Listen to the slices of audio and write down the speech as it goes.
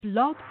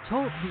Blog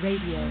Talk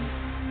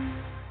Radio.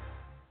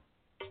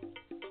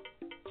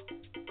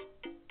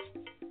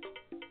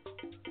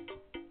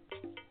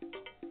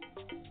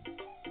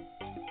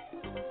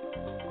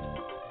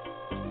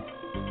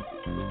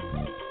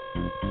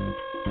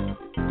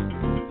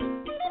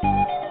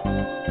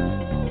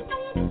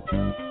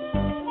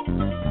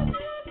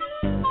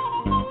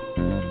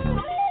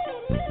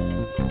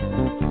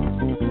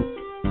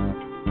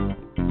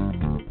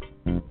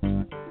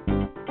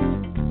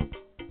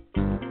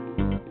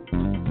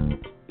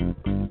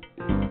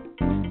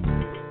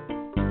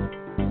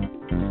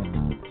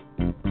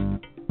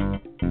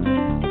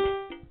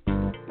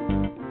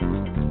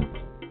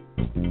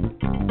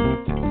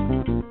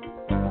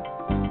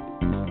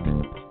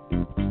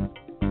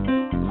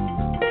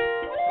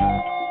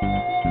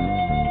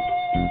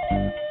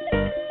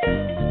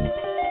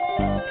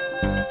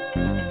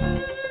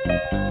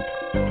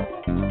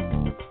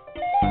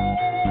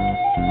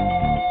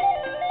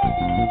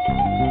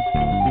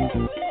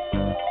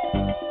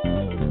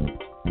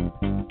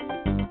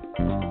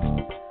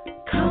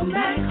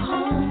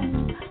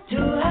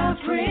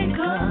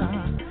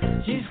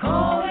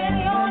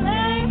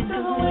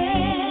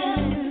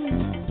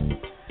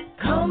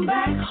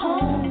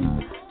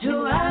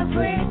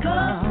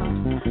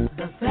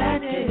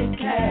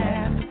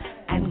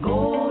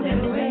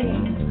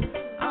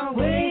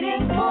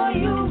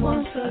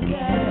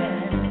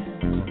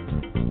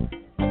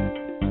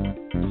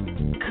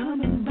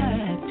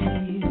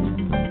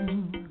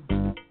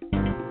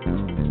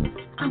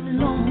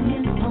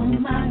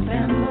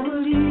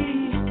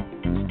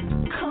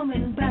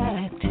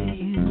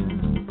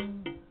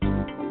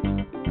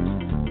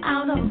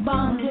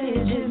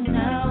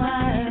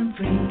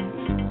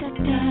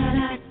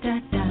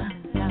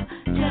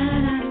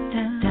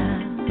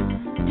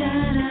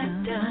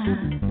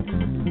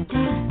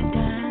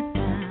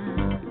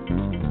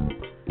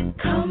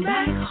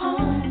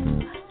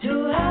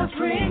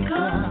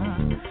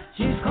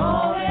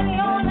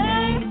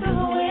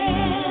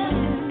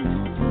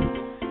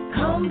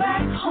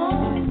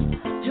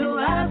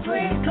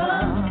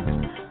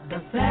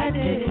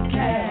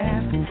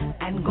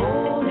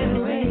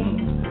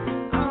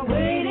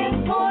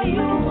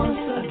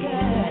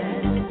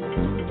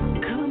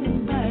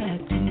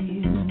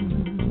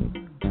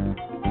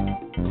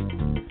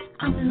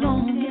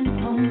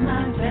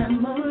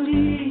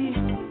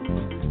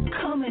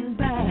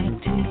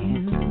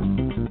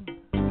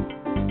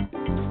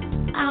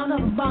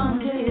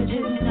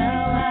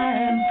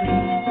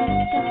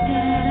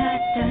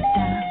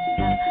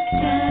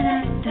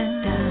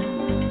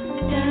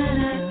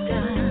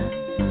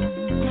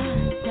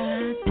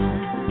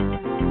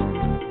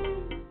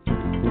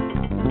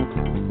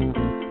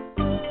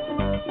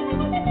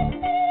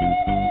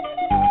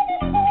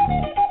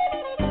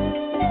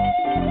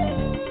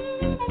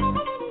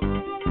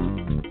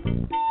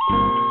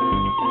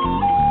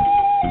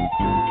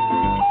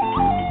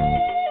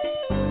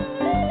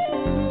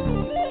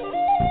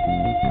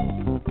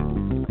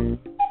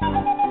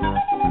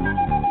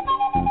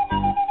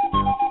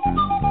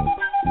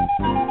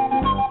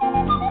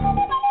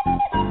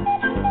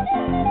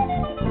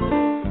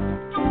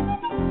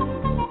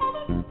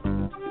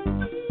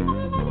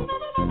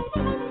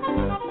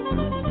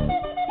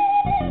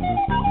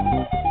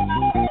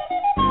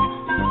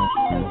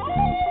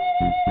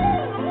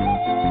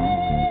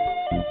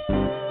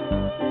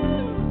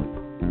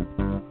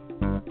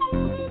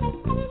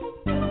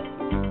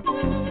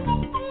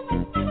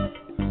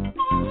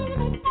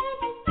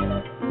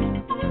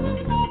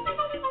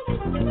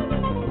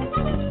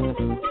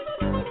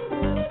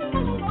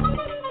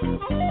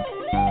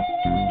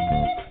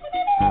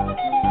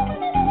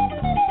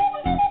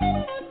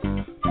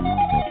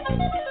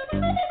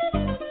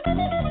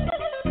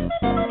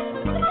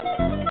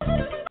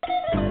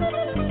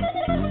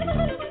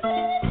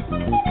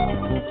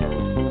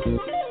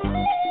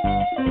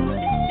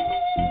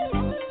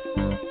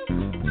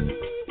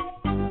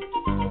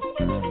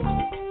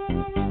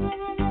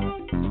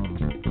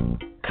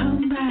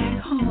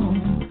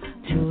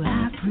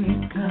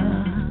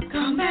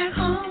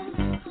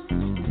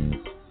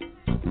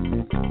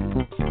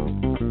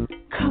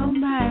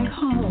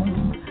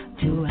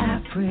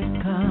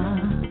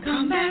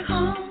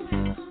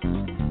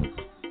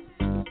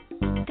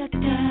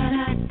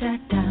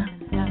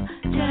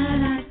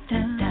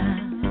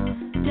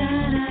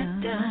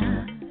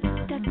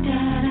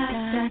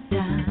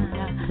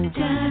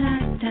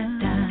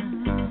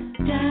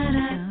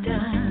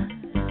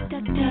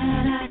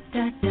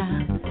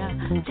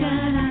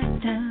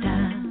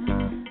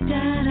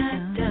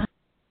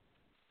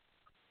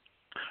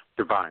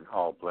 Divine,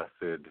 all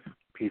blessed,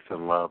 peace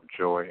and love,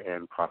 joy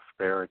and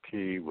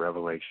prosperity,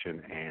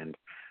 revelation and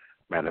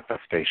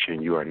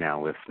manifestation. You are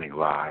now listening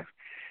live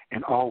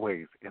and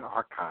always in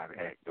archive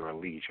at your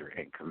leisure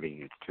and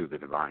convenience to the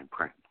Divine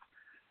Prince,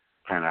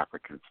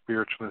 Pan-African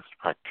spiritualist,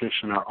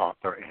 practitioner,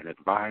 author, and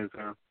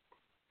advisor,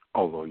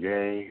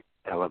 Oloye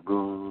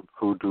Elagun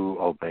Hoodoo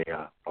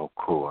Obeah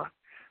Okur,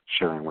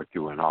 sharing with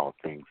you in all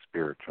things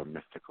spiritual,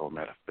 mystical,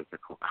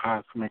 metaphysical,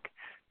 cosmic,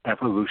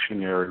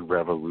 evolutionary,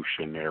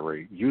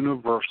 revolutionary,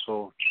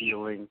 universal,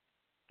 healing,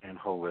 and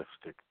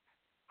holistic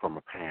from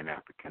a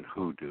Pan-African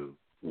Hoodoo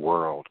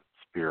world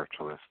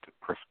spiritualist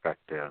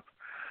perspective,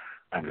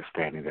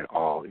 understanding that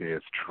all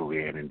is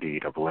truly and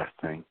indeed a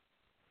blessing.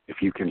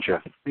 If you can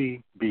just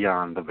see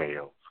beyond the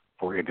veils,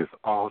 for it is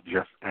all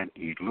just an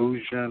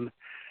illusion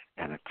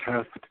and a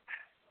test,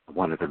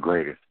 one of the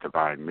greatest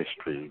divine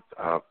mysteries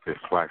of this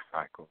life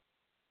cycle.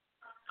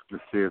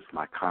 This is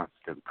my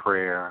constant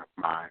prayer,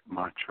 my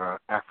mantra,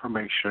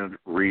 affirmation,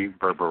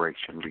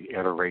 reverberation,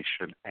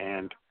 reiteration,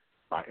 and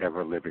my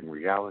ever-living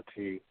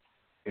reality.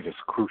 It is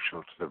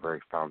crucial to the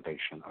very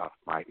foundation of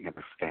my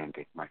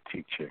understanding, my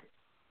teaching,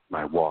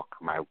 my walk,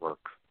 my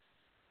work,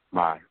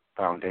 my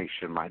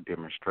foundation, my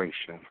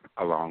demonstration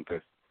along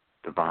this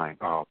divine,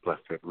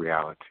 all-blessed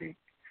reality.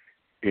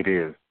 It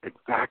is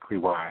exactly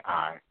why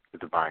I, the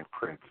Divine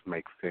Prince,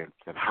 make sense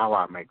and how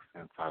I make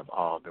sense out of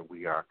all that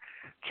we are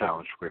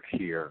challenged with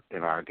here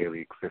in our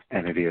daily existence.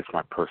 And it is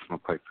my personal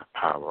place of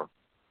power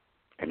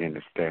and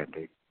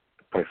understanding,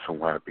 the place from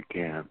where I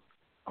began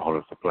all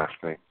of the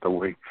blessing,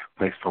 the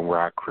place from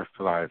where I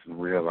crystallize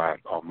and realize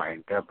all my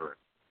endeavors,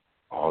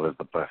 all of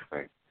the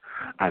blessing,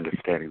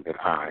 understanding that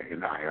I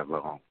and I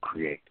alone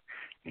create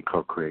and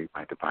co-create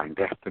my divine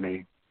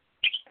destiny,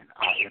 and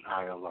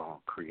I alone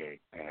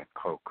create and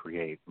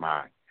co-create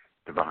my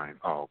divine,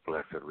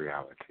 all-blessed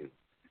reality.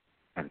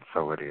 And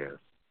so it is.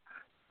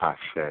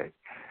 Ashe.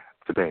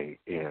 Today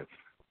is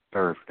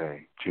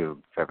Thursday,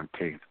 June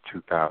 17th,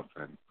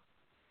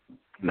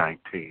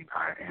 2019.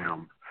 I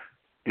am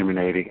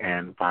emanating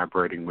and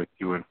vibrating with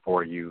you and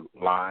for you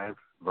live,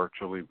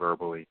 virtually,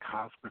 verbally,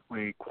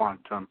 cosmically,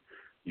 quantum,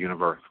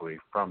 universally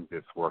from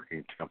this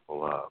working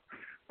temple of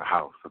the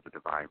House of the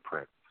Divine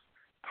Prince.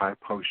 Thai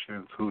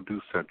Potions, Hoodoo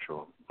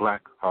Central,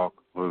 Black Hawk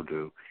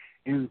Voodoo,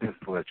 in this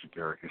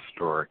legendary,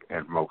 historic,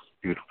 and most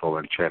beautiful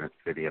enchanted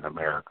city in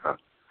America,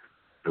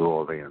 New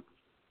Orleans,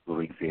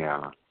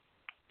 Louisiana,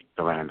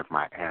 the land of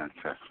my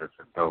ancestors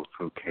and those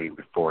who came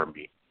before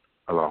me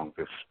along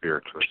this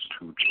spiritual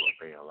to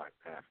a like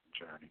passing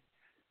journey,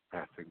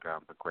 passing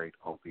down the great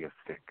opiate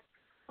stick,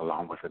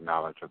 along with the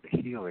knowledge of the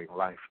healing,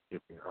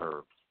 life-giving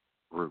herbs,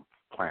 roots,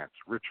 plants,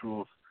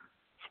 rituals,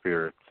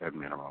 spirits, and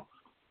minerals.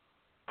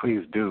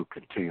 Please do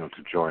continue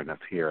to join us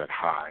here at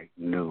high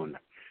noon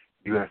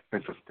U.S.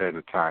 Central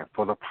Standard Time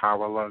for the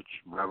Power Lunch,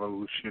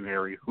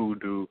 Revolutionary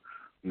Hoodoo,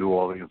 New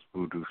Orleans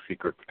Voodoo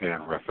Secrets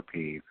and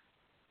Recipes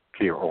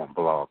here on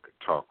Blog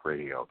Talk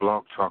Radio,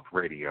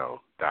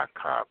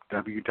 blogtalkradio.com,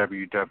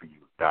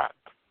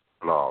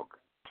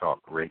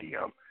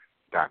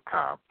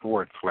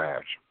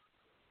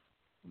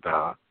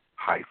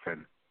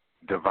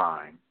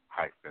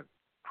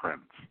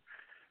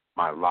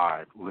 My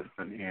live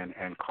listen in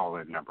and call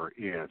in number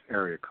is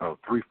area code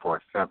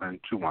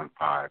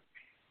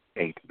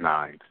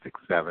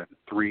 347-215-8967,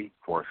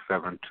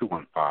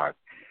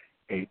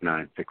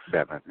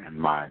 347-215-8967, and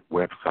my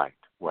website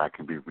where I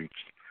can be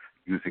reached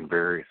using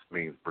various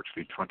means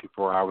virtually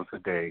 24 hours a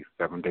day,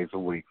 7 days a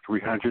week,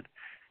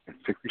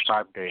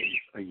 365 days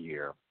a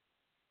year,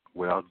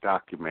 well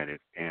documented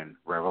in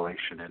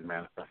revelation and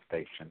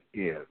manifestation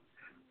is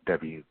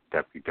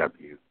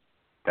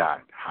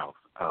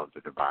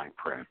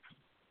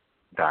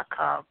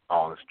www.houseofthedivineprince.com.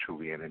 All is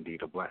truly and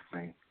indeed a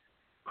blessing.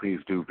 Please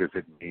do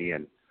visit me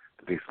and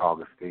Denise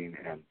Augustine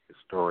and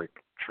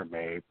Historic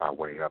Treme by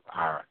way of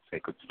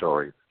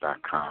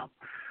oursacredstories.com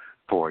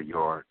for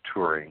your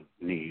touring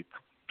needs.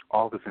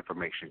 All this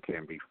information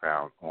can be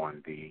found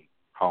on the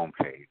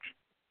homepage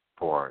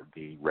for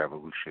the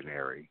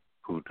Revolutionary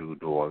Hoodoo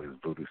New Orleans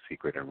Voodoo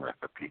Secret and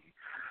Recipe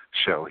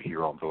show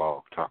here on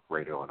Blog Talk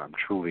Radio, and I'm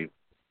truly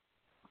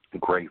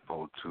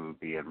grateful to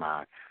be in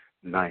my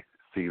 9th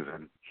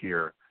season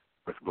here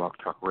with Blog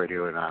Talk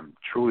Radio, and I'm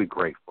truly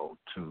grateful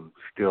to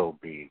still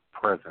be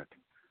present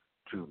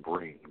to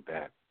bring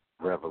that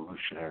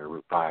revolutionary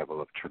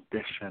revival of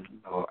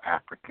traditional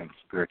African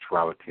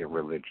spirituality and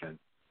religion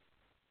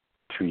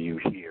to you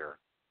here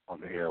on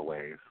the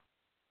airwaves.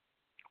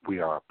 We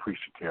are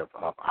appreciative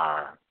of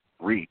our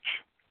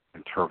reach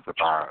in terms of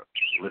our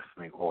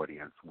listening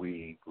audience.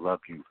 We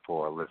love you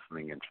for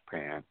listening in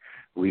Japan.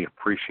 We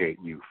appreciate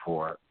you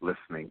for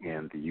listening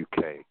in the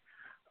UK.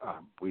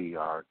 We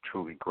are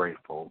truly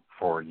grateful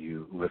for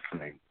you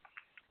listening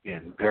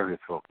in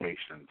various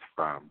locations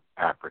from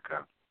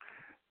Africa.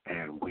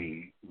 And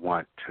we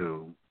want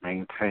to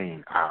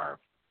maintain our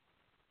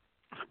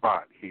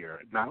spot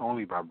here, not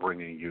only by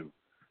bringing you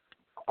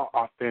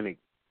authentic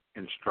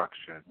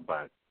instruction,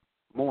 but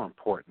more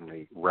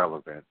importantly,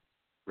 relevant,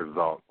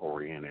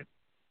 result-oriented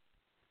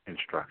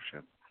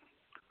instruction,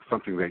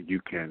 something that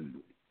you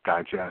can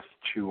digest,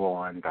 chew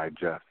on,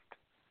 digest,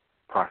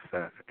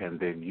 process, and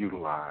then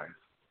utilize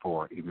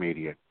for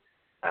immediate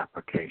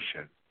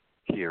application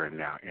here and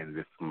now in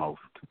this most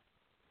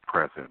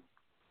present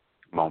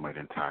moment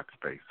in time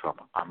space. So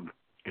I'm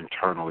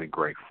internally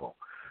grateful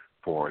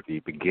for the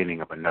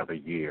beginning of another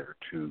year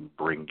to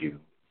bring you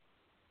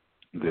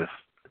this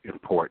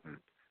important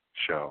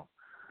show.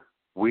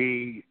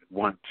 We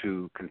want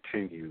to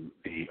continue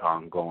the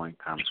ongoing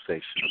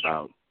conversation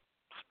about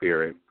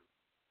spirit,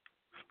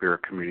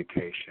 spirit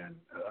communication,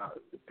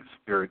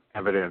 spirit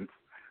evidence.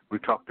 We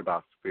talked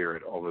about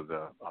spirit over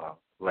the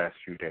last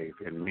few days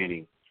in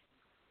many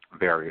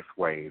various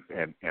ways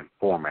and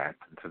formats.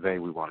 And today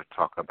we want to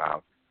talk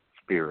about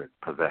spirit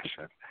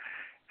possession.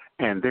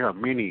 And there are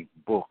many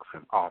books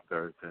and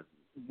authors and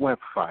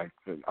websites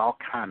and all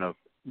kind of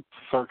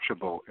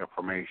searchable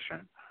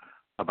information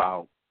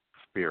about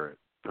spirit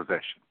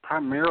possession,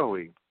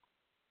 primarily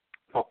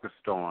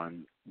focused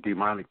on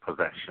demonic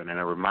possession. And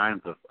it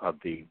reminds us of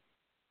the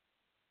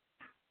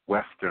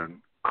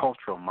Western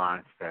cultural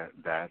mindset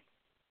that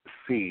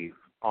sees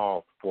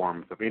all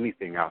forms of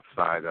anything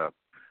outside of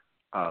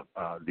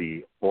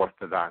the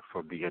orthodox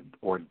or the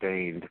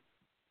ordained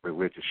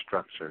religious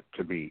structure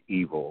to be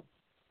evil,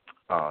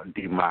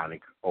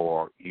 demonic,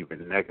 or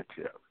even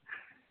negative.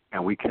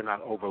 And we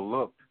cannot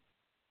overlook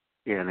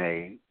in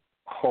a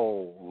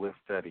whole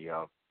study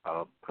of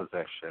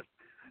possession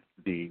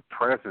the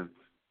presence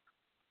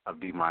of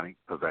demonic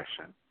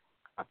possession.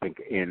 I think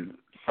in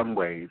some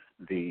ways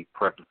the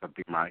presence of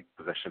demonic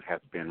possession has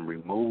been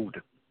removed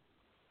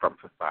from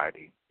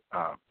society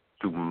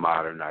through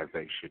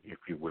modernization, if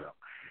you will.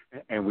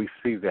 And we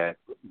see that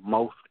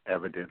most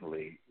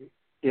evidently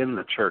in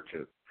the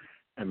churches,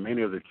 and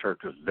many of the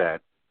churches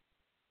that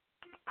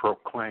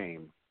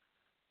proclaim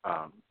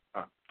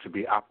to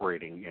be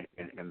operating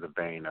in the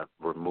vein of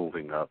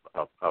removing of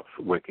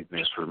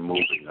wickedness,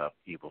 removing of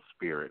evil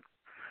spirits.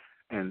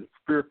 And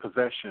spirit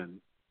possession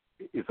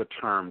is a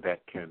term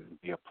that can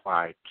be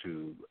applied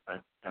to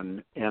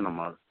an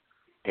animals,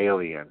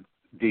 aliens,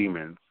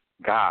 demons,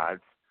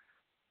 gods,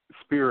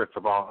 spirits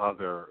of all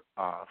other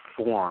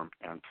form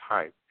and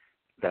type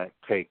that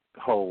take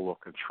hold or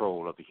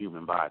control of the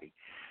human body.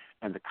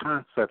 And the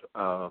concept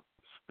of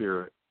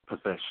spirit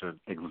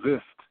possession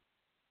exists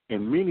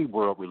in many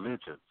world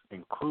religions,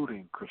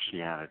 including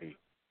Christianity,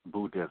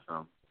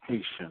 Buddhism,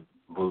 Haitian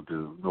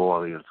Voodoo, New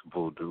Orleans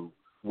Voodoo,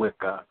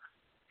 Wicca,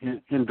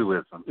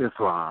 Hinduism,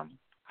 Islam,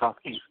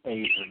 Southeast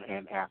Asian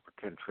and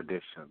African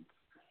traditions.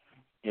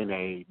 In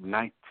a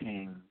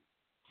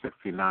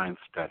 1969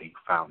 study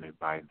founded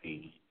by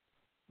the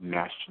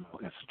National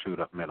Institute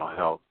of Mental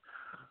Health,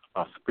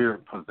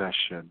 spirit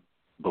possession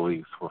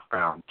beliefs were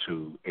found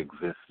to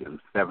exist in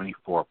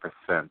 74%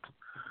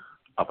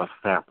 of a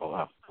sample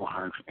of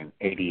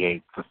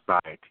 488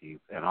 societies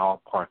in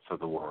all parts of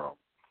the world.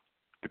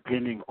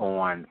 Depending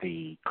on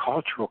the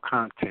cultural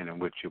content in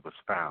which it was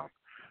found,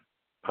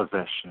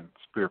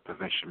 spirit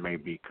possession may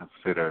be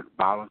considered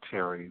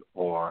voluntary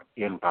or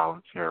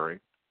involuntary.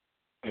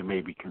 It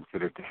may be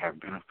considered to have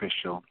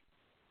beneficial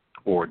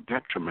or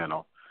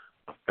detrimental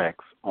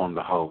effects on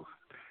the host.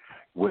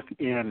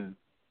 Within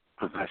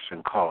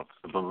possession cults,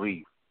 the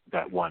belief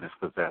that one is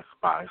possessed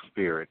by a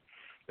spirit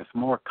is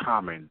more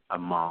common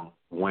among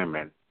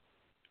women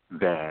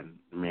than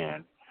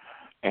men.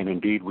 And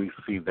indeed, we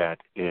see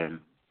that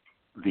in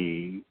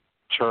the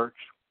church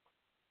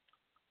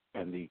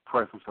and the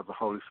presence of the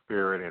Holy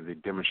Spirit and the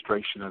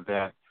demonstration of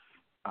that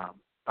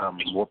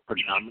more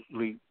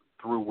predominantly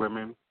through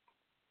women.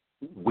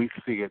 We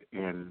see it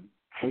in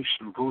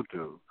Haitian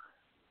Voodoo.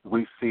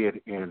 We see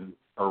it in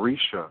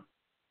Orisha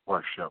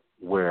worship,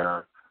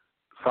 where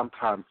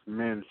sometimes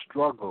men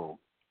struggle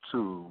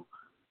to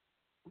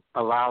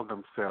allow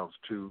themselves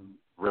to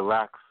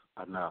relax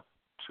enough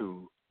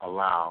to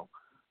allow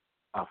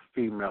a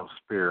female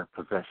spirit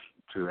possession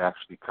to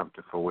actually come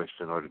to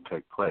fruition or to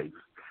take place.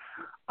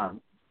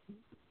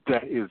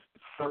 That is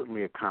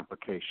certainly a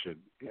complication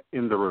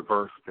in the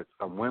reverse that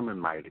some women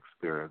might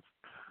experience,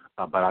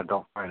 but I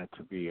don't find it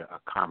to be a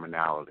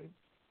commonality.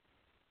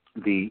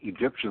 The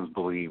Egyptians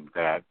believed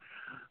that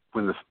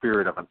when the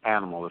spirit of an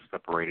animal is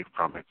separated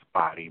from its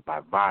body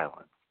by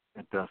violence,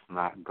 it does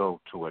not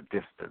go to a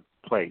distant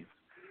place,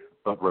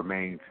 but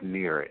remains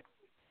near it.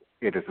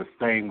 It is the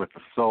same with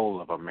the soul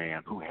of a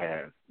man who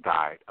has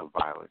died a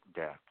violent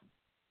death.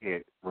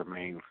 It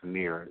remains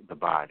near the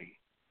body,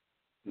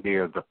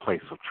 near the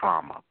place of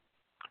trauma.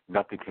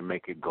 Nothing can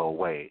make it go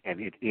away,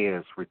 and it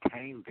is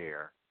retained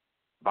there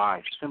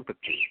by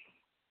sympathy,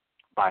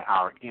 by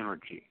our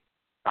energy,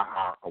 by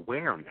our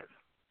awareness.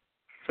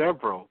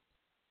 Several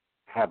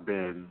have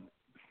been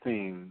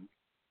seen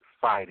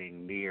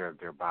fighting near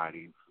their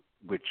bodies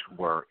which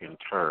were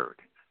interred.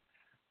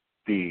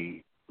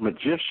 The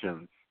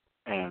magicians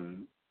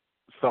and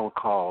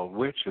so-called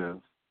witches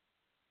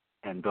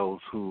and those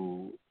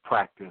who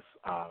practice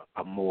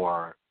a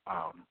more,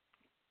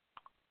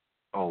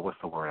 what's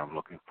the word I'm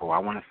looking for? I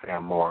want to say a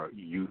more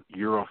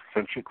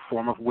Eurocentric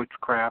form of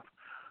witchcraft.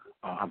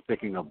 I'm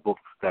thinking of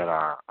books that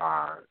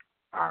are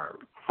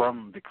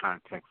from the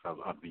context of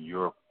the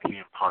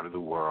European part of the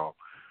world,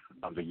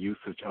 the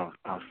usage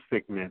of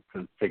signets,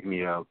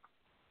 insignia,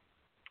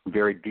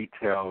 very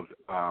detailed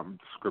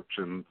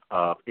descriptions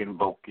of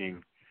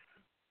invoking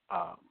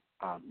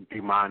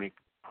demonic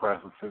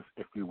presences,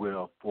 if you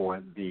will,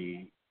 for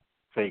the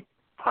sake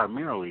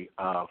primarily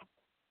of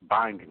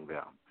binding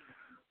them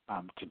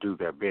to do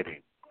their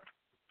bidding.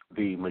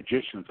 the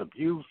magicians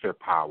abuse their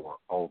power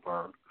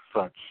over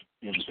such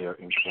in their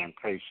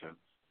incantations.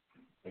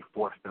 They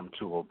force them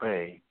to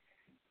obey,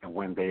 and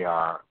when they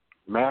are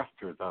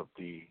masters of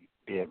the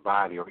dead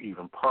body or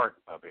even part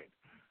of it,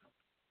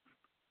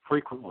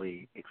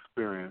 frequently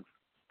experience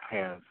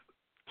has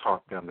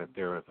taught them that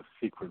there is a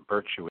secret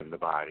virtue in the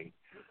body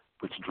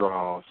which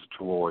draws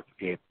towards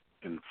it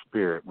in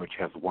spirit which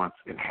has once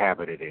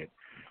inhabited it.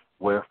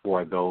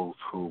 Wherefore those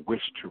who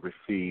wish to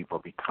receive or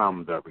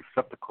become the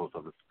receptacles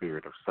of the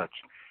spirit of such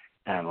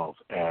animals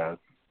as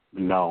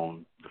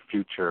known, the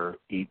future,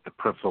 eat the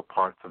principal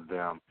parts of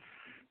them,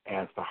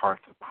 as the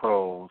hearts of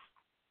crows,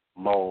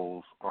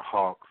 moles, or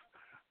hawks.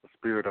 The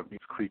spirit of these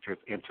creatures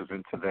enters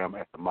into them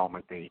at the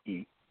moment they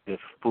eat this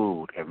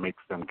food and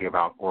makes them give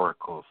out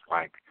oracles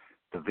like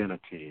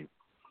divinities.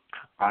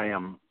 I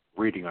am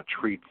reading a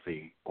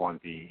treatise on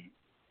the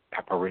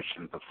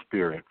apparitions of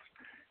spirits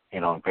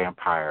and on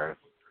vampires,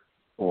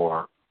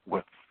 or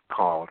what's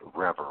called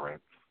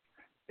reverence.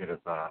 It is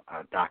a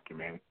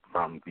document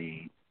from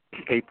the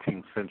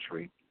 18th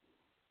century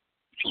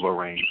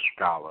Lorraine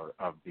scholar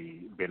of the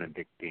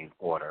Benedictine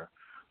order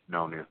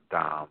known as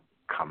Dom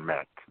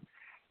Comet,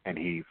 and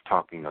he's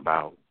talking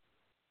about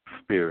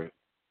spirit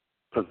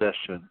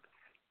possession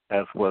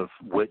as was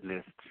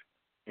witnessed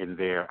in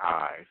their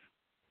eyes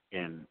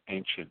in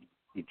ancient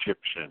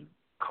Egyptian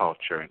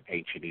culture and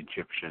ancient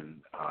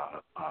Egyptian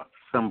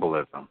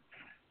symbolism.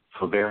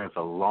 So there is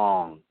a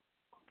long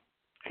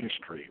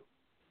history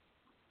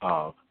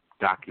of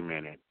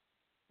documented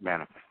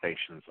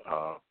manifestations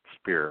of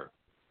spirit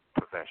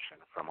possession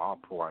from all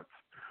parts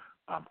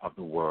of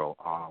the world,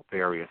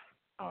 various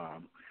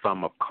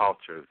some of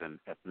cultures and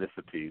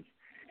ethnicities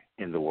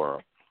in the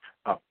world.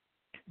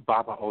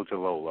 Baba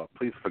Ojalola,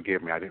 please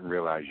forgive me, I didn't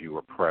realize you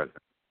were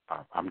present.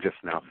 I'm just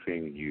now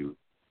seeing you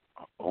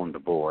on the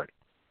board.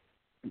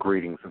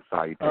 Greetings and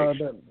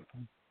salutations.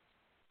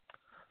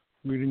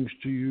 Greetings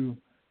to you.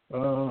 I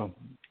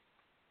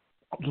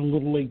was a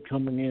little late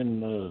coming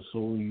in,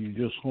 so you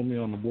just hold me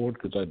on the board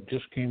because I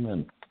just came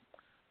in.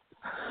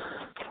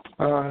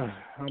 I'm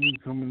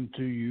coming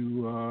to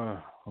you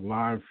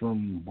live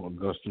from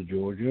Augusta,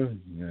 Georgia,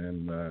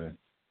 and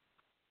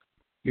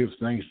give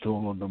thanks to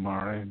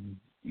Olodumare.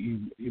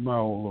 Iba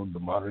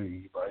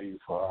Olodumare, Iba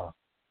Ifa,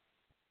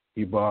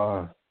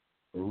 Iba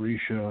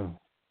Orisha,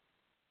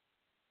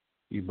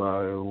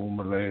 Iba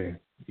Umale,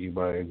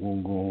 Iba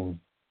Egungun,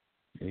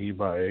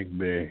 Iba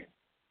Egbe,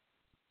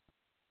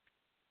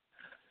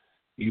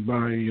 Iba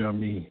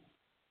Yami.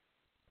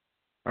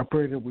 I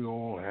pray that we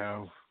all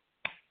have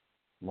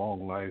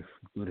long life,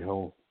 good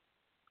health,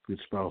 good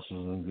spouses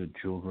and good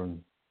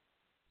children,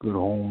 good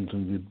homes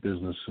and good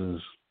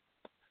businesses,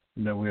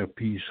 and that we have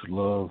peace,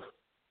 love,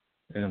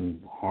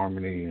 and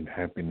harmony and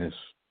happiness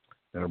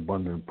and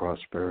abundant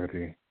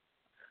prosperity.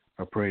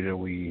 I pray that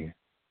we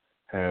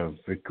have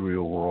victory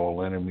over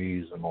all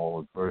enemies and all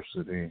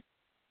adversity,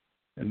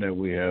 and that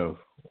we have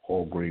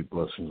all great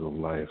blessings of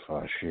life,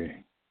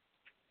 Ashe.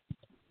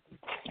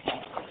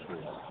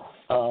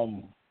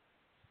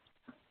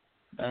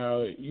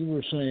 Now, you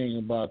were saying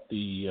about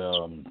the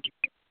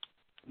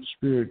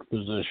spirit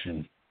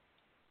possession.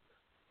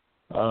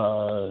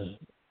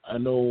 I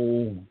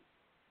know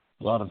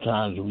a lot of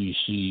times we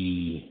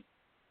see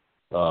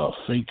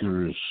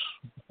fakers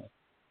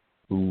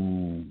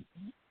who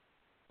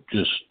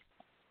just,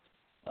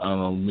 I don't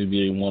know,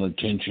 maybe they want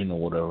attention or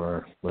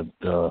whatever, but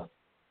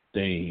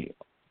they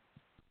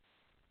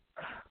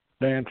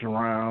dance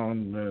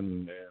around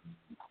and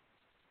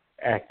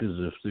act as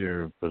if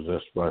they're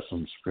possessed by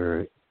some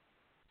spirit.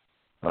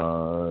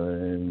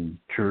 In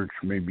church,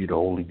 maybe the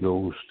Holy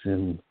Ghost.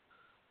 In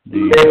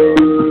the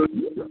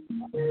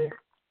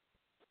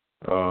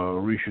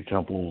Orisha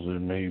temples,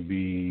 it may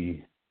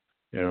be,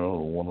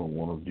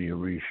 one of the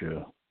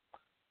Orisha.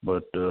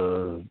 But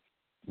a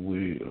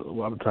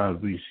lot of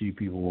times we see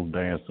people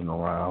dancing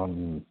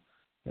around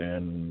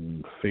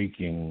and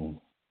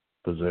faking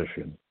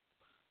possession.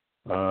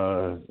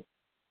 The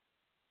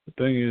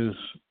thing is,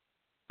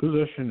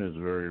 possession is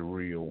very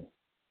real,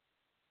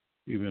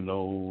 even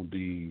though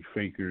the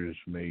fakers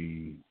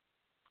may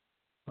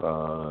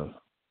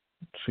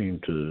seem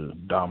to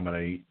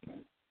dominate.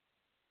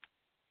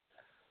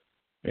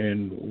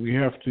 And we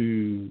have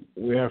to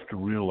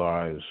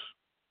realize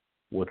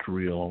what's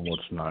real and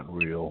what's not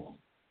real.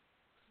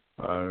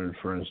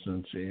 For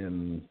instance,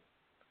 in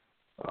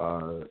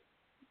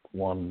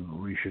one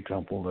Orisha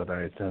temple that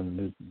I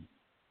attended,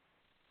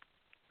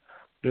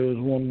 there was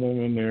one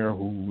woman there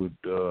who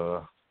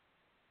would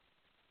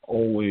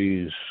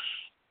always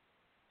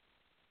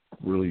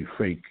really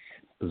fake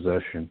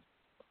possession,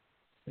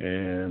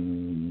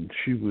 and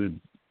she would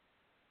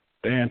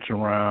dance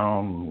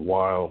around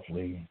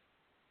wildly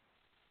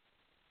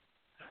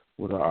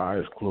with her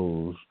eyes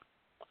closed,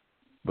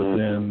 but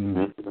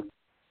then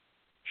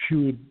she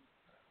would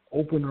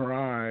open her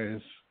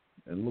eyes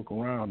and look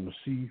around to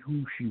see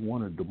who she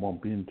wanted to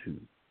bump into.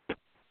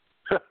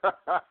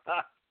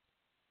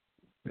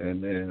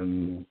 And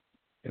then,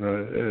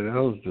 that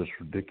was just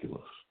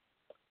ridiculous.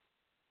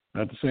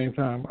 At the same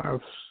time,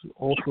 I've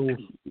also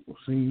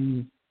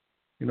seen,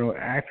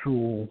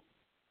 actual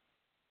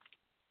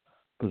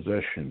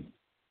possession.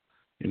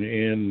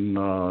 In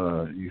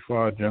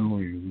Ifa,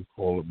 generally we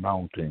call it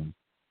mounting,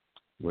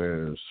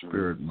 where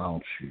spirit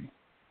mounts you.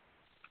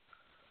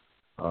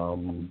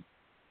 And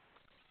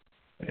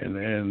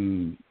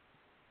then,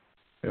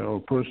 a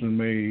person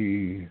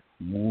may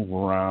move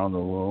around the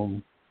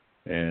room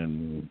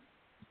and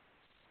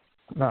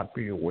not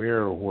be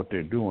aware of what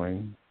they're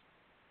doing,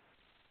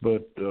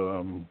 but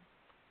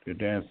they're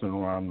dancing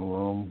around the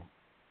room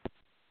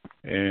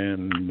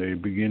and they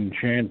begin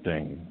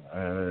chanting,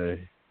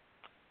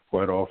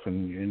 quite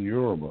often in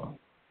Yoruba.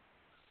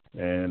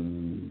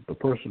 And the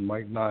person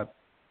might not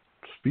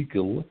speak a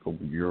lick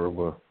of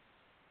Yoruba,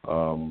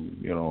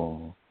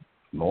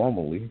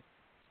 normally,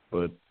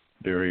 but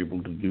they're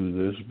able to do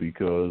this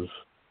because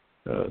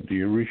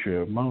the Orisha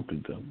have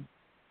mounted them.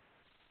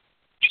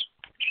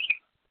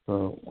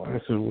 Like I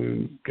said,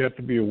 we've got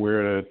to be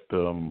aware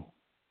that,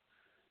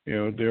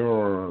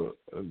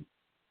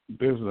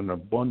 there's an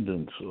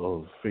abundance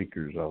of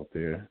fakers out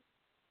there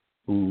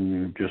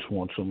who just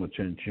want some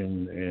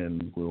attention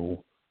and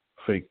will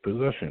fake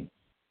possession.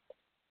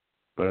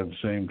 But at the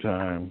same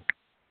time,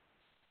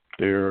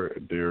 there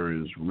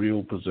is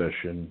real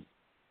possession,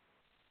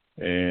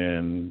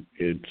 and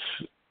it's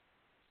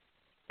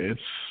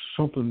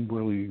something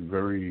really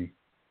very,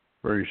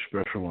 very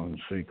special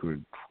and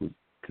sacred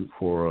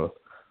for a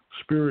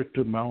spirit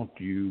to mount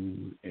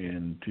you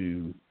and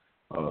to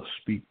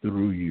speak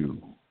through you.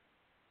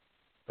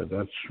 But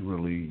that's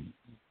really,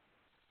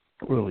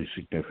 really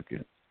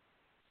significant.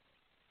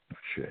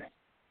 Shay.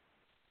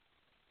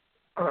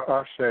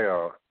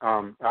 Shale,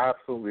 I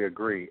absolutely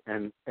agree,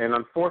 and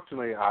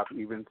unfortunately, I've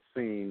even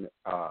seen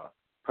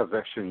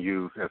possession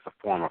used as a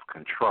form of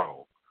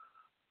control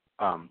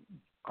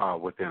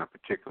within a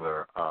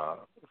particular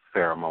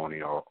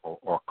ceremony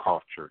or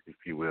culture, if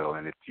you will,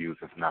 and it's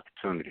used as an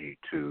opportunity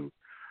to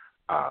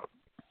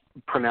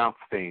pronounce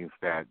things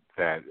that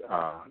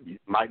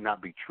might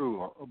not be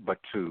true, but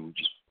to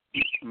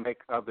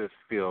make others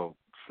feel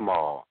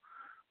small,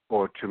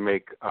 or to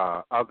make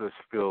others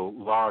feel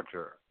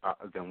larger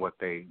than what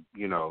they,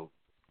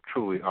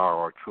 truly are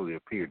or truly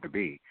appear to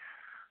be.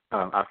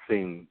 I've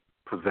seen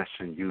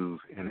possession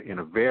used in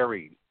a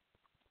very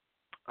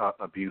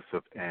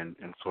abusive and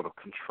sort of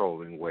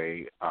controlling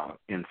way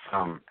in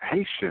some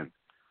Haitian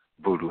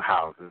voodoo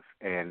houses,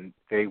 and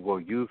they will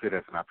use it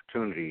as an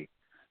opportunity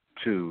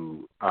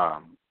to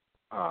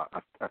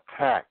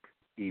attack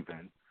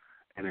even,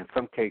 and in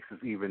some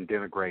cases even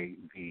denigrate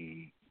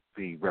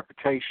the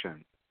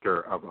reputation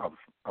of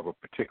a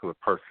particular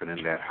person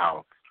in that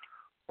house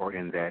or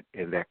in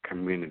that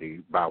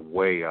community by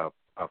way of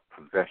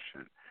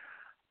possession.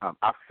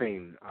 I've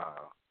seen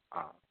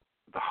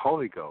the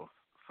Holy Ghost,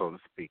 so to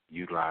speak,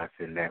 utilized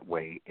in that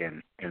way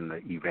in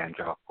the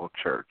evangelical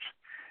church,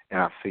 and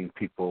I've seen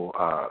people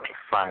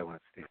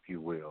silenced, if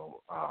you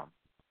will,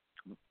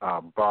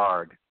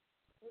 barred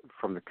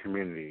from the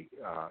community,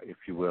 if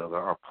you will,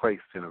 or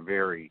placed in a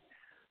very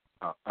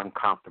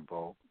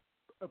uncomfortable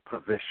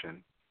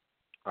position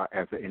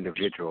as an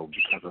individual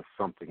because of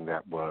something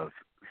that was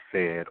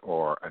said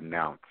or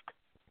announced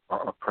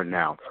or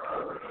pronounced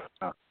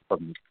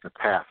from the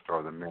pastor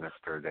or the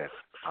minister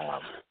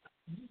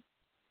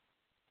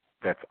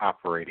that's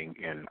operating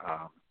in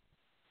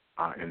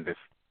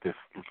this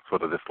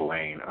sort of this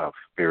lane of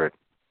spirit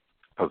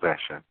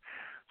possession.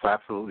 So I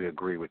absolutely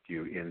agree with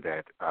you in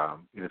that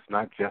it's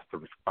not just the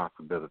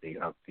responsibility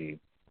of the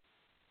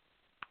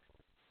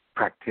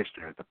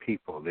practitioner, the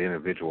people, the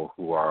individual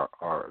who are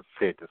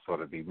said to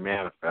sort of be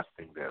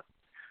manifesting this,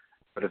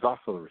 but it's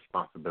also the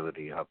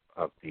responsibility of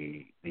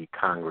the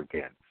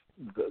congregants,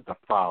 the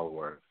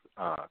followers,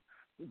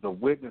 the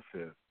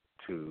witnesses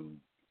to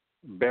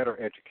better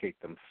educate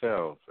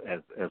themselves,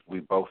 as we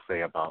both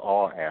say about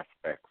all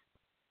aspects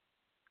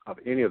of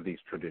any of these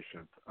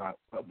traditions,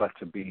 but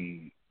to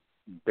be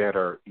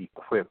better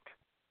equipped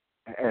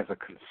as a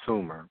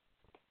consumer.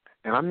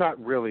 And I'm not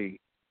really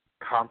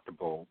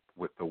comfortable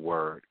with the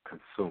word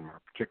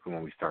consumer, particularly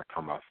when we start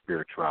talking about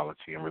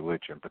spirituality and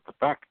religion. But the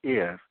fact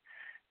is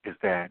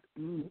that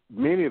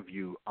many of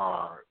you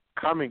are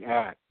coming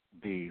at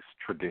these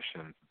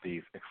traditions,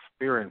 these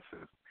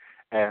experiences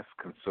as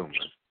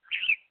consumers.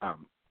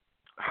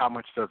 How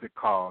much does it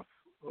cost?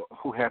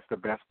 Who has the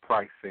best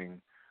pricing?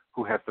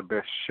 Who has the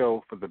best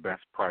show for the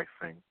best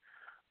pricing?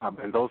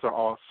 And those are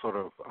all sort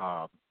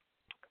of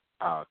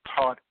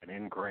taught and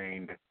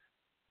ingrained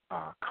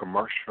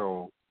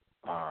commercial,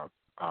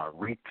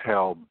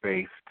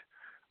 retail-based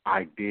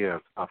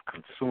ideas of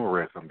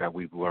consumerism that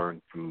we've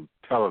learned through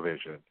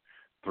television,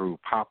 through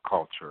pop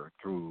culture,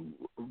 through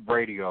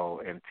radio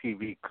and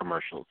TV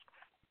commercials.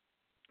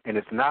 And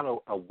it's not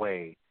a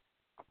way,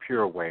 a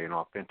pure way, an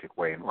authentic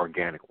way, an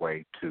organic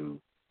way to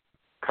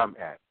come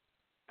at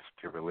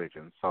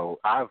religion. So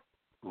I've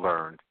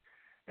learned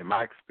in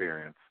my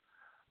experience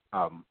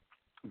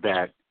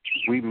that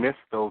we miss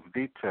those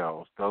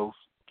details, those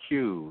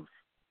cues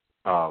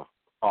of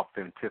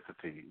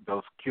authenticity,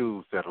 those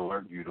cues that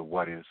alert you to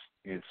what is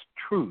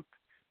truth,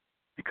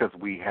 because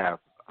we have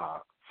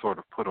sort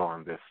of put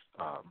on this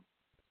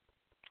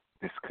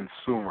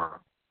consumer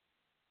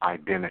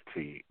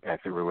identity as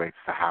it relates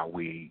to how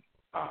we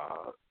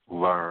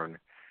learn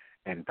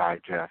and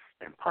digest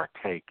and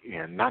partake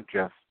in not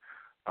just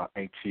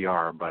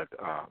HCR, but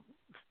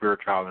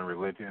spirituality and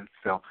religion,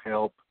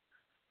 self-help,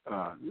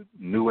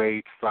 new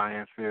age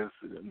sciences,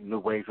 new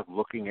ways of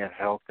looking at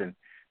health and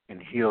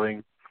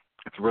healing.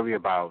 It's really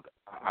about,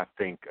 I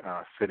think,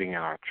 sitting in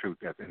our truth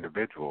as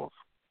individuals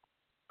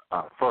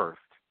first,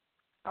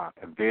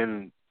 and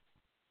then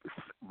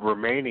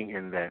remaining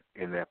in that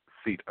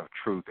seat of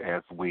truth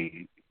as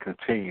we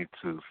continue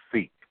to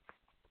seek,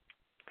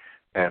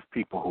 as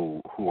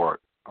people who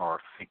are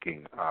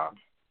seeking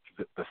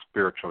the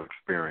spiritual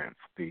experience,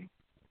 the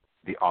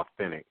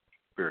authentic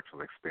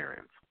spiritual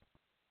experience.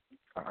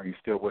 Are you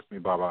still with me,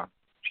 Baba?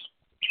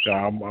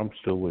 Yeah, I'm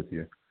still with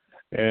you,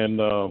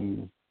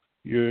 and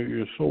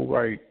you're so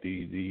right.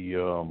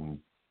 The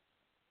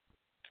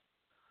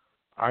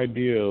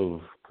idea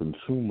of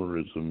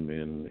consumerism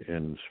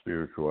in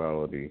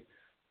spirituality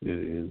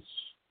is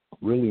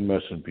really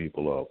messing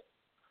people up.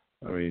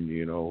 I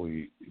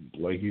mean,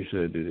 like you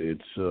said,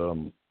 it's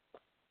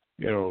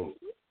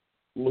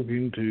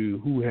looking to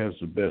who has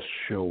the best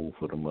show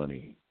for the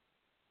money.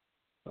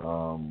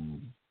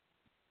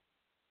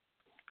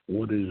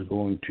 What is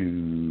going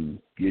to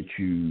get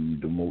you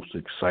the most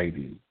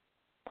excited?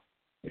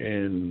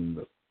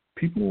 And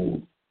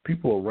people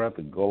are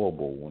rather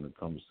gullible when it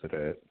comes to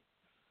that.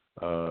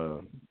 A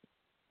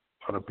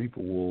lot of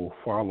people will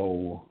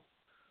follow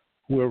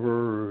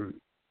whoever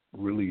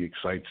really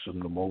excites them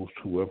the most,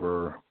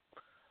 whoever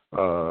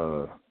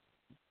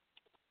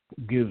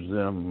gives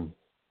them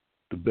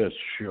the best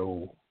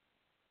show.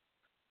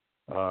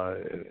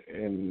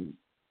 And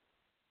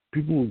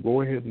people will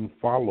go ahead and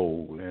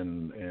follow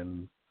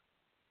and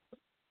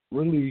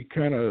really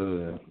kind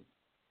of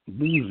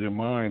lose their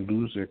mind,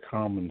 lose their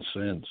common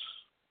sense,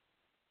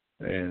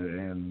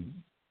 and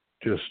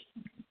just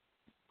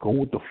go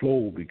with the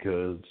flow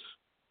because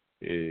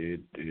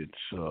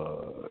it's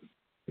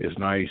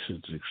nice,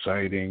 it's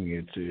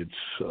exciting, it's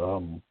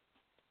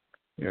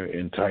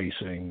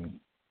enticing.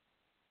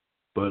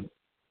 But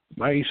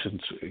nice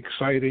and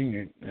exciting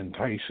and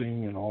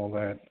enticing and all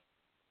that,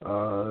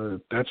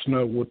 that's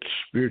not what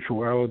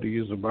spirituality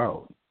is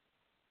about.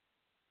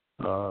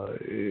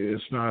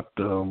 It's not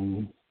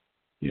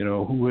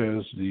who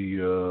has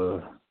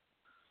the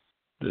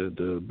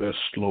best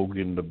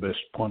slogan, the best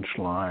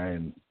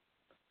punchline,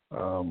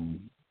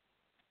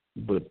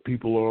 but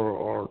people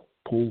are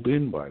pulled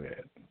in by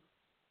that.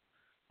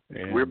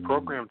 And we're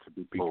programmed to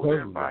be pulled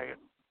in by it.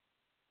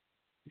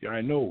 Yeah,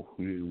 I know.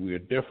 We are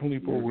definitely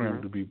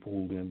programmed to be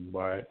pulled in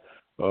by it.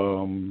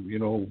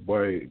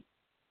 By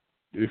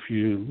if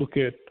you look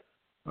at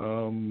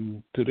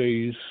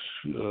today's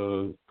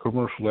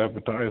commercial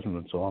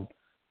advertisements on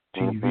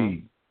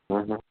TV,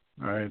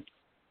 right?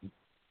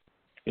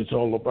 It's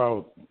all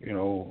about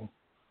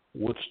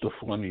what's the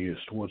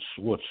funniest, what's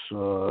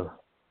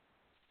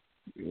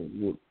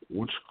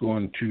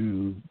going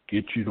to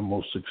get you the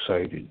most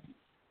excited,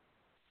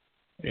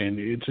 and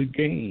it's a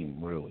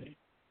game, really.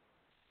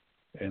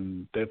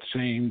 And that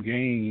same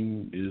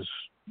game is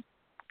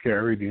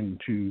carried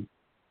into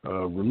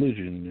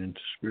religion,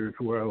 into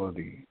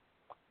spirituality,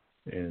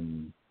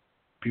 and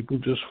people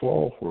just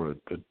fall for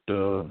it. But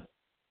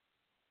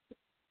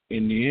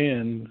in the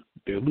end,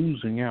 they're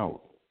losing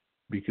out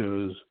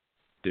because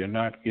they're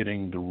not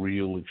getting the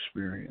real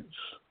experience.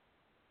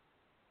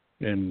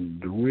 And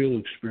the real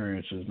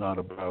experience is not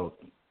about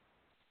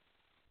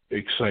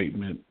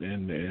excitement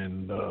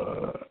and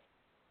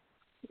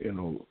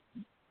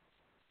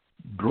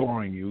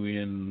drawing you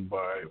in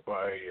by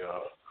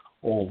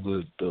all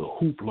the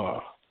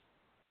hoopla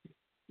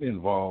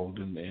involved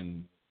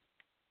in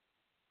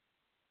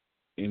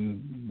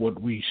what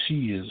we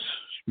see as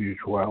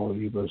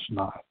spirituality, but it's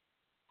not.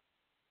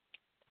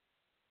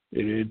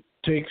 It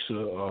takes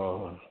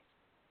a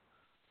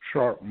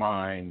sharp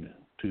mind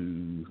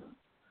to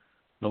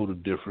know the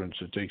difference.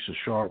 It takes a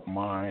sharp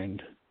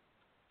mind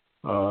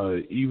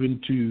even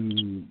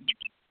to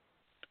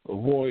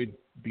avoid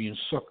being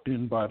sucked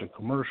in by the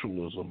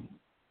commercialism.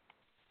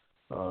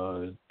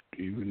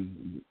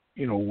 Even,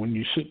 when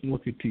you sit and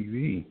look at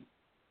TV,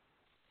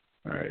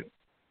 all right,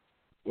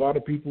 a lot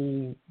of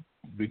people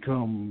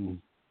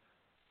become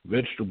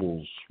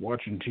vegetables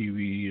watching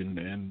TV and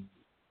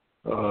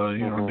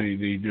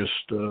they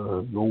just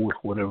go with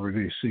whatever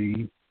they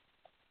see.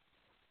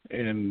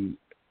 And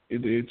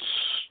it's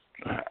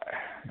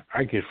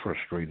I get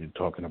frustrated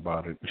talking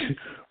about it,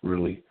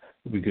 really,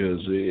 because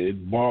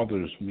it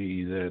bothers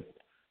me that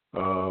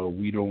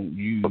we don't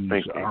use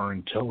our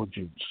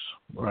intelligence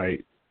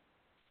right.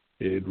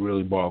 It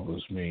really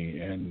bothers me,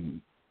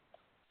 and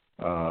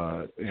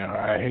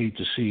I hate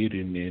to see it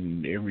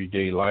in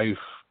everyday life,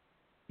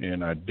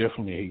 and I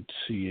definitely hate to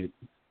see it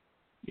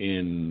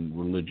in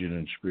religion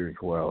and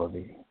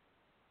spirituality.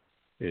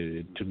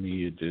 To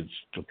me, it's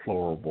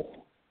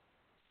deplorable.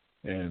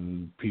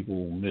 and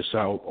people miss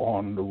out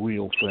on the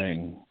real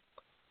thing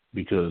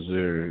because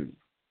they're,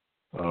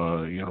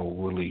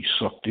 really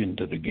sucked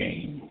into the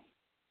game.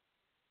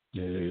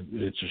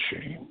 It's a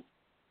shame.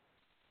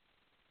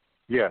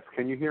 Yes.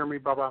 Can you hear me,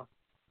 Baba?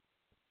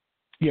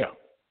 Yeah.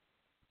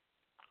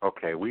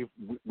 Okay. We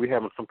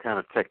having some kind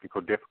of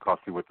technical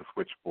difficulty with the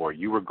switchboard.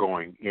 You were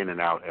going in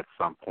and out at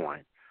some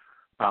point.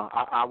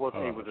 I was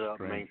able to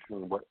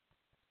maintain what.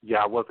 Yeah,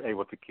 I was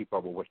able to keep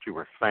up with what you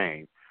were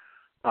saying,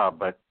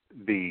 but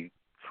the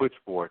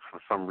switchboard for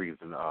some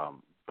reason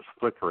was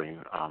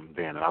flickering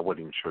then, and I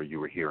wasn't even sure you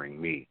were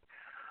hearing me.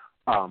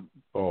 I'm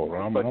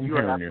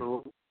hearing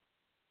you.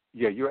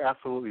 Yeah, you're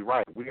absolutely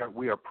right.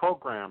 We are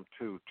programmed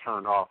to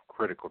turn off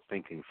critical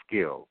thinking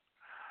skills.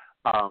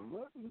 All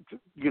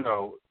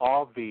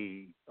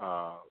the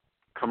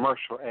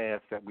commercial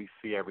ads that we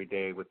see every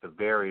day with the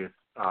various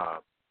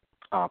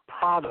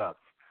products.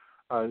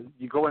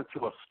 You go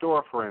into a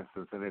store, for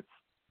instance, and it's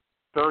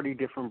 30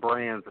 different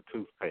brands of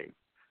toothpaste,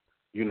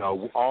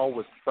 all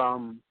with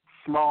some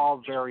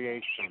small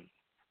variation,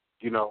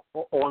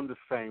 on the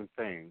same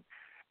thing.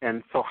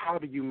 And so how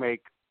do you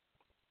make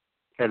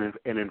an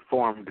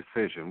informed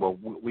decision? Well,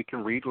 we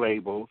can read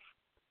labels,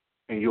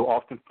 and you'll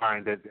often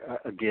find that,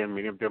 again,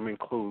 many of them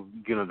include,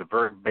 the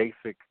very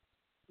basic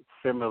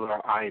similar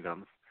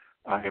items.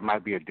 It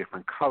might be a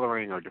different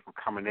coloring or a different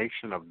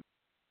combination of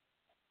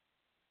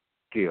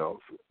skills.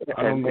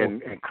 And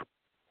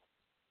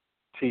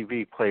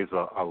TV plays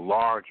a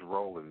large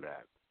role in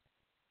that.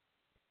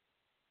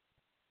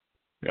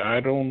 I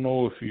don't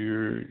know if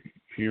you're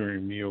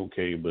hearing me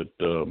okay, but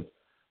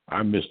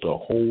I missed a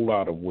whole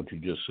lot of what you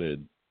just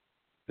said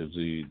because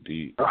the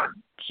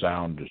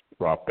sound just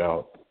dropped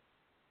out.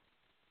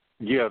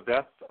 Yeah,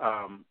 that's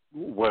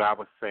what I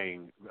was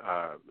saying,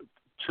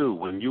 too.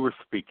 When you were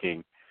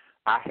speaking,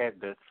 I had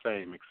that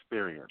same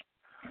experience.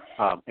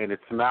 And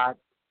it's not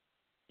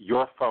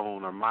your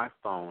phone or my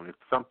phone. It's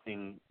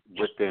something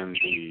within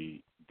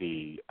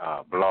the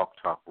Blog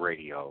Talk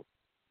Radio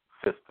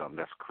system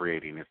that's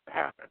creating this to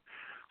happen.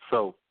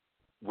 So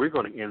we're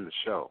going to end the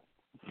show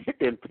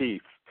in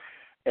peace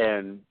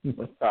and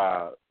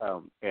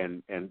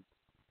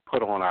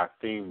put on our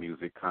theme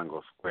music,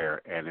 Congo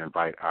Square, and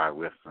invite our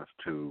listeners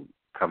to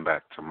come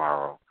back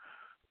tomorrow.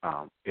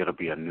 It'll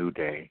be a new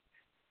day,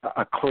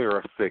 a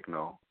clearer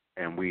signal,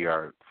 and we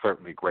are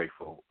certainly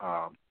grateful,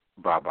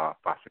 Baba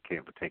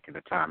Fasakin, for taking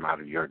the time out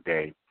of your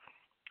day,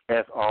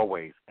 as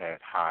always, at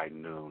high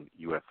noon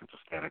U.S. Central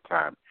Standard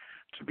Time,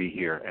 to be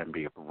here and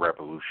be a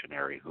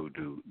revolutionary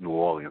Hoodoo, New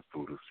Orleans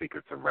Voodoo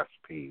Secrets and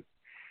Recipes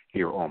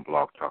here on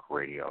Blog Talk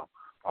Radio.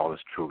 All is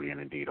truly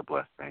and indeed a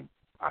blessing.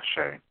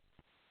 Ashe.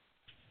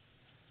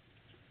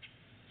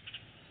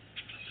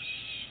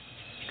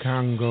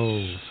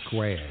 Congo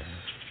Square.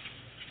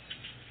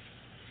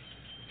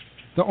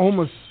 The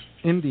Omus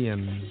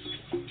Indians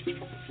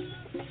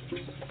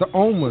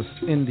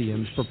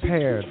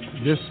prepared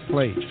this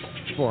place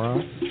for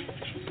us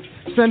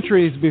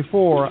centuries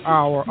before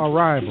our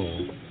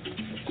arrival.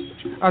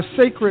 A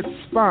sacred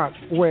spot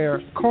where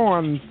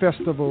corn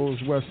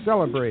festivals were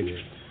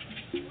celebrated.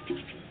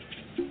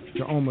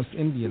 The Omus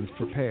Indians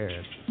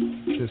prepared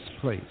this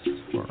place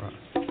for us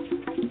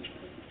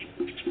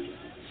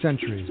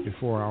centuries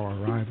before our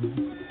arrival.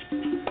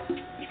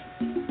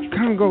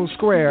 Congo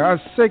Square,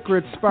 a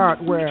sacred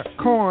spot where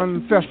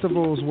corn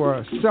festivals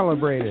were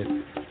celebrated.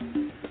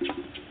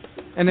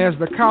 And as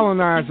the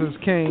colonizers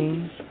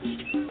came,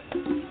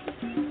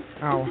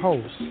 our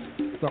hosts,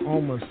 the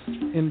Omus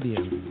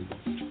Indians,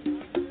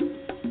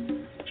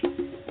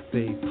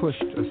 they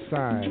pushed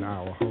aside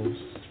our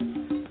hosts.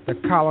 The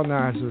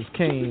colonizers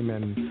came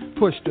and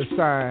pushed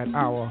aside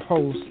our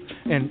hosts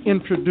and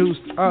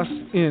introduced us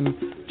in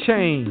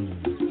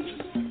chains.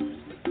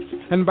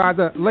 And by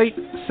the late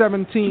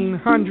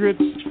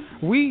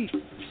 1700s, we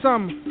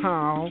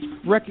somehow,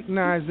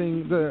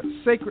 recognizing the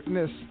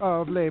sacredness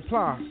of Les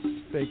Places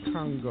de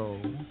Congo,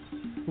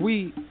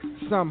 we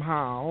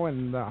somehow,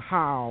 and the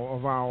how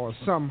of our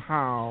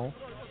somehow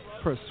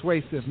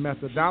persuasive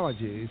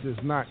methodologies is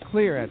not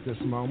clear at this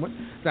moment.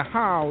 The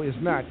how is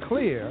not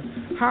clear.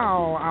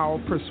 How our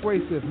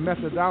persuasive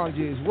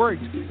methodologies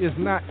worked is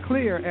not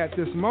clear at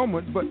this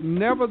moment, but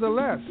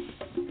nevertheless,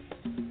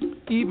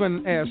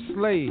 even as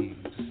slaves,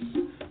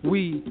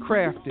 we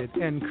crafted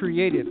and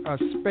created a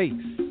space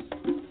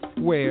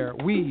where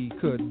we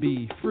could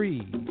be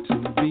free to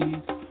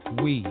be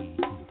we.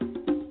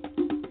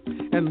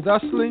 And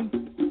thusly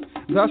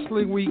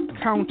we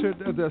countered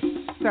the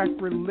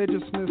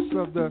sacrilegiousness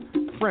of the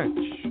French,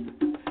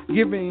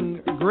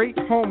 giving great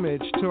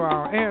homage to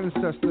our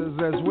ancestors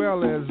as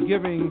well as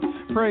giving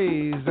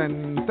praise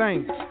and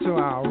thanks to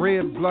our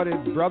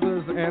red-blooded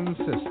brothers and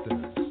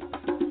sisters.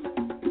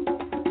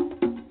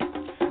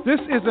 This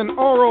is an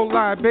oral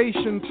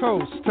libation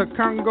toast to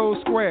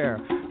Congo Square,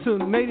 to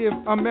Native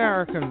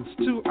Americans,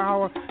 to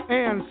our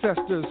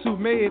ancestors who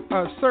made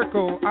a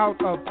circle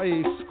out of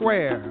a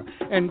square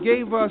and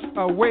gave us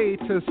a way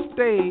to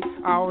stay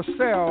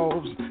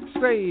ourselves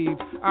save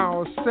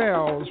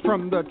ourselves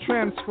from the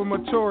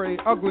transformatory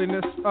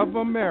ugliness of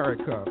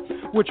America,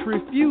 which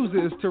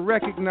refuses to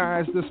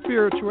recognize the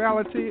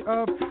spirituality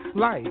of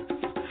life,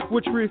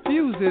 which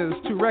refuses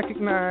to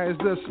recognize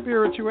the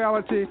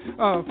spirituality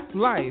of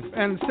life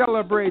and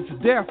celebrates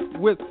death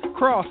with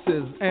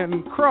crosses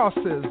and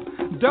crosses,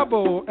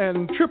 double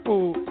and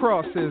triple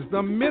crosses,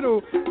 the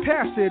middle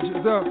passage,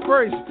 the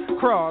first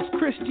cross,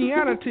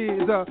 Christianity,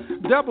 the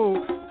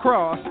double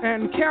cross,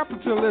 and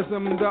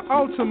capitalism, the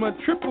ultimate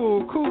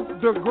triple coup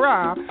de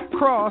grace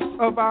cross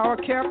of our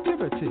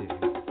captivity.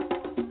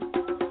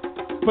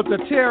 But the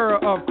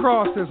terror of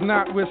crosses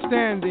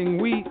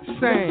notwithstanding, we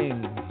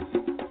sang,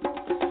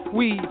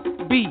 we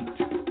beat,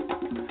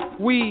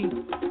 we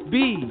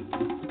be,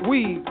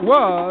 we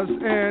was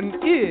and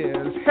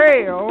is.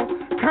 Hail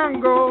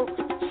Congo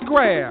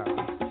Square,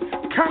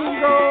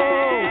 Congo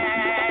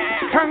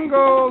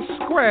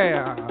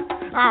Square.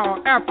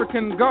 Our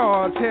African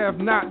gods have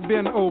not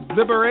been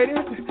obliterated.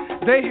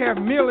 They have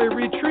merely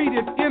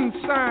retreated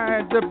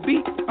inside the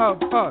beat of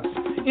us.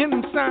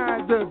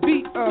 Inside the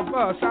beat of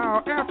us.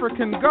 Our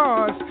African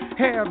gods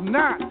have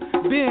not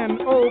been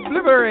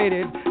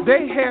obliterated.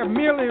 They have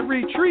merely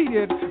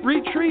retreated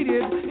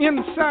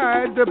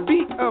inside the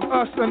beat of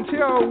us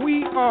until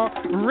we are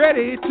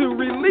ready to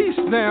release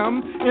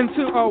them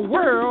into a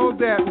world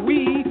that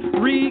we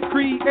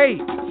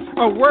recreate.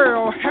 A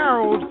world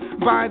heralded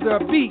by the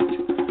beating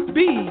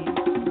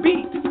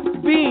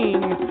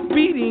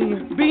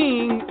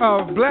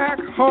of black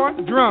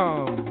heart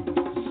drums.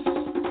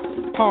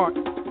 Heart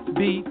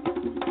beat,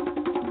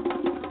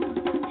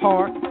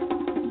 heart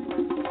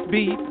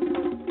beat,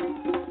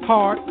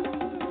 heart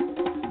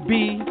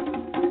beat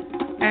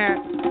at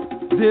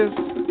this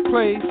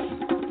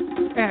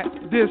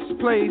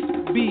place,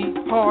 be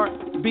heart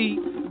beat,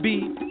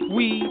 we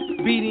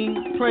beating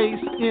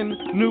place in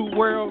new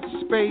world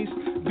space.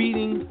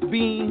 Beating,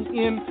 being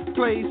in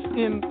place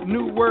in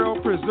new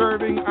world,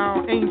 preserving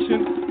our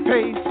ancient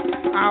pace.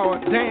 Our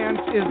dance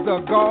is the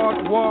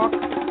God walk,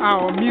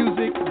 our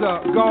music the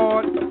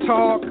God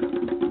talk.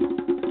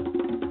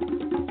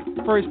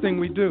 First thing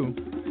we do,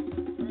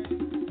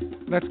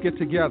 let's get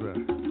together,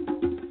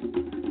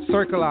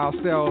 circle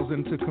ourselves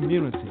into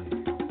community.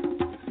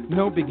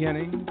 No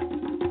beginning,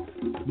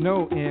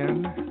 no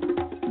end,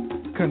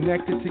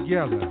 connected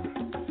together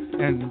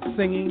and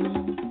singing,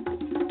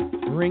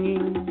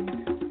 ringing,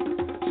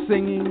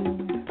 singing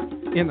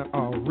in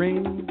a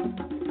ring.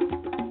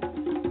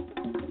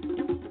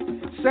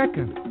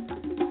 Second,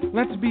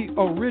 let's be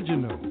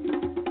original,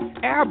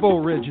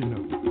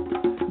 aboriginal.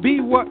 Be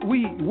what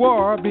we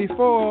were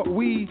before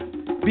we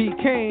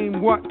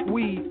became what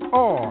we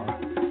are.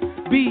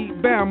 Be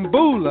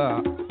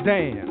bamboola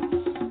dance,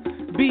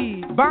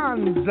 be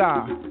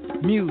banza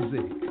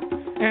music,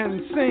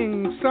 and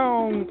sing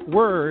song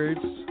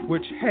words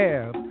which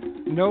have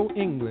no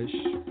English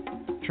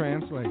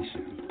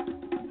translation.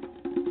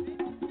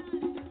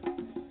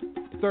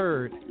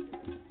 Third,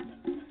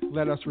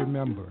 let us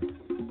remember.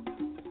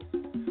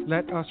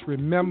 Let us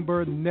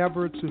remember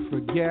never to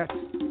forget.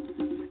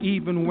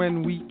 Even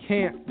when we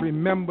can't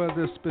remember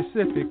the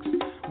specifics,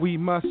 we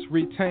must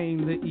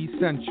retain the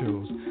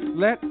essentials.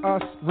 Let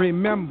us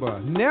remember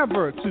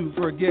never to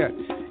forget.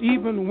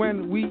 Even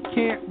when we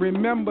can't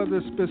remember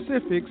the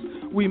specifics,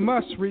 we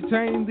must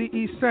retain the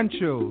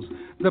essentials.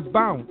 The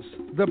bounce,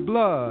 the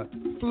blood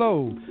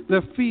flow,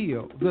 the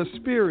feel, the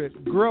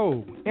spirit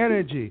grow,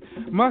 energy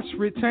must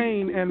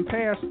retain and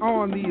pass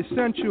on the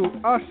essential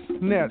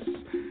usness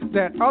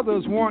that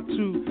others want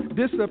to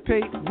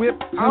dissipate,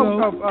 whip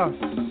out of us.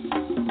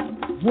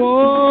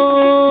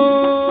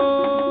 Whoa!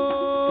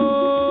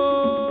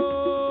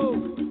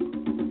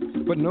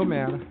 But no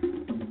matter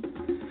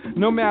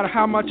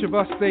how much of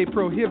us they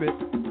prohibit,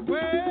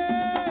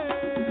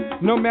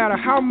 no matter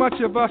how much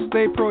of us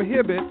they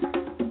prohibit,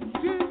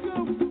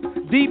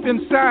 deep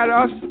inside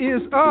us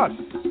is us.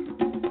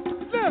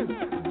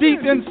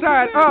 Deep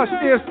inside us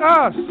is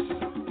us.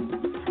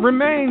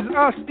 Remains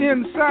us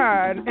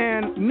inside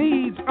and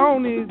needs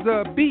only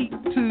the beat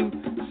to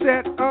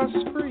set us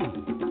free.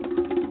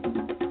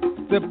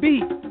 The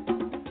beat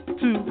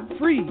to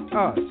free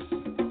us.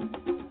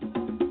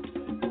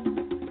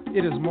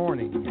 It is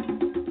morning,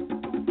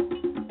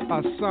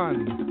 a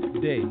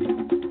Sunday,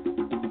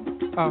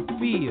 a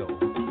field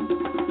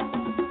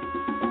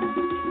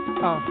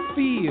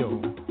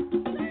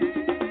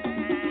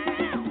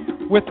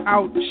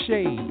without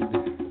shade,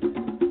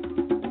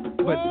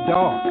 but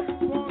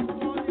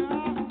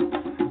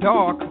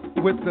dark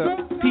with the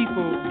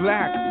people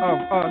black of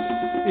us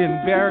in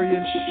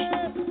various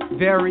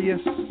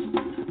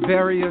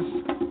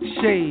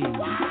shades,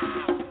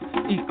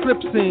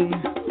 eclipsing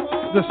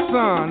the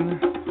sun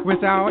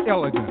with our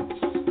elegance.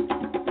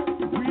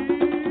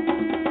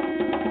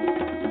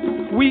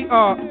 We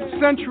are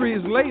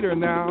centuries later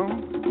now,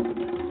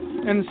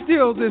 and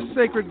still this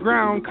sacred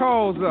ground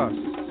calls us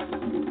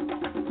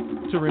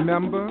to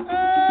remember,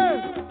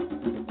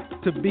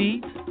 to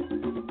beat,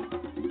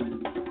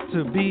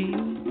 to be.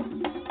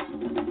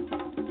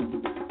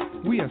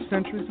 We are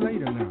centuries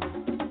later now,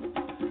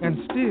 and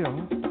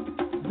still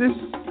This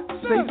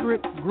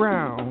sacred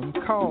ground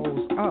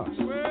calls us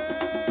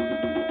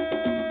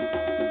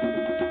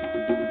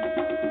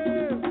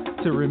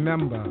to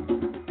remember,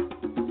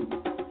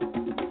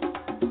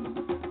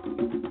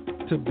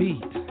 to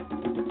beat,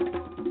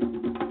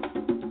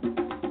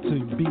 to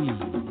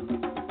be.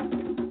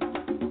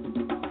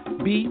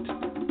 Beat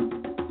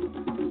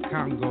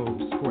Congo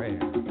Square.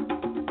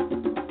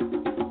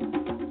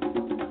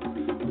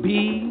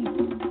 Be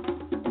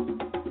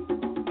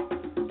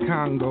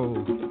Congo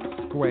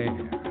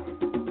Square.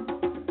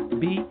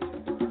 Beat.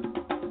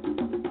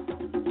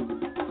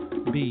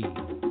 Be.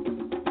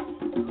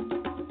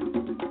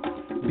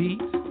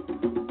 Beat.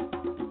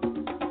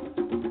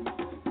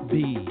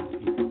 Be.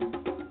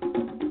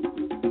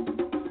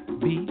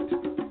 Beat.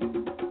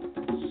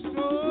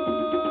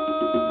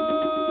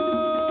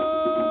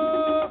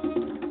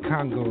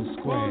 Congo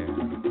Square.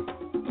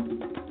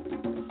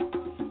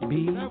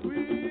 Be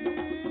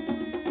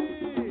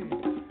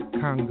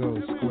Congo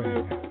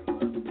Square.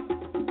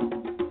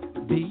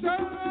 Be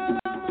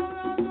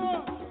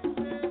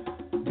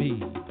Be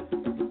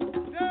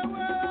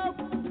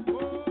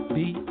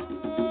Be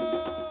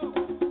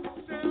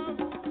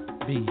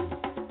Be.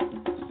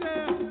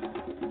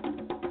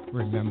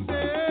 Remember.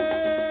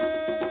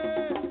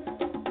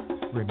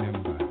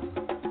 Remember.